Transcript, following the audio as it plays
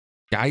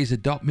Guys,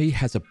 Adopt Me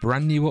has a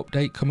brand new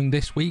update coming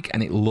this week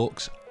and it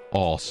looks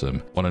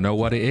awesome. Want to know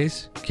what it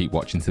is? Keep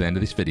watching to the end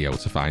of this video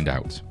to find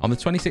out. On the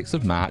 26th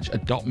of March,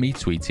 Adopt Me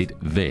tweeted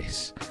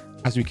this.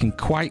 As we can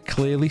quite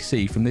clearly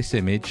see from this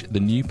image, the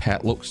new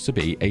pet looks to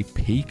be a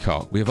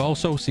peacock. We have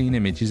also seen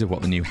images of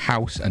what the new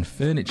house and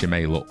furniture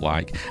may look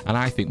like, and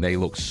I think they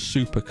look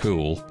super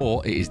cool,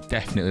 but it is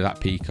definitely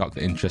that peacock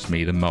that interests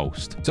me the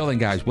most. So then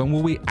guys, when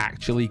will we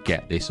actually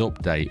get this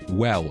update?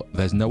 Well,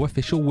 there's no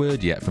official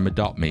word yet from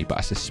Adopt Me, but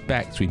I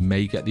suspect we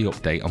may get the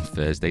update on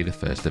Thursday the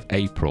 1st of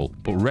April.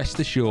 But rest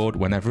assured,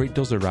 whenever it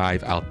does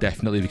arrive, I'll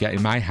definitely be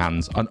getting my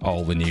hands on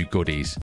all the new goodies.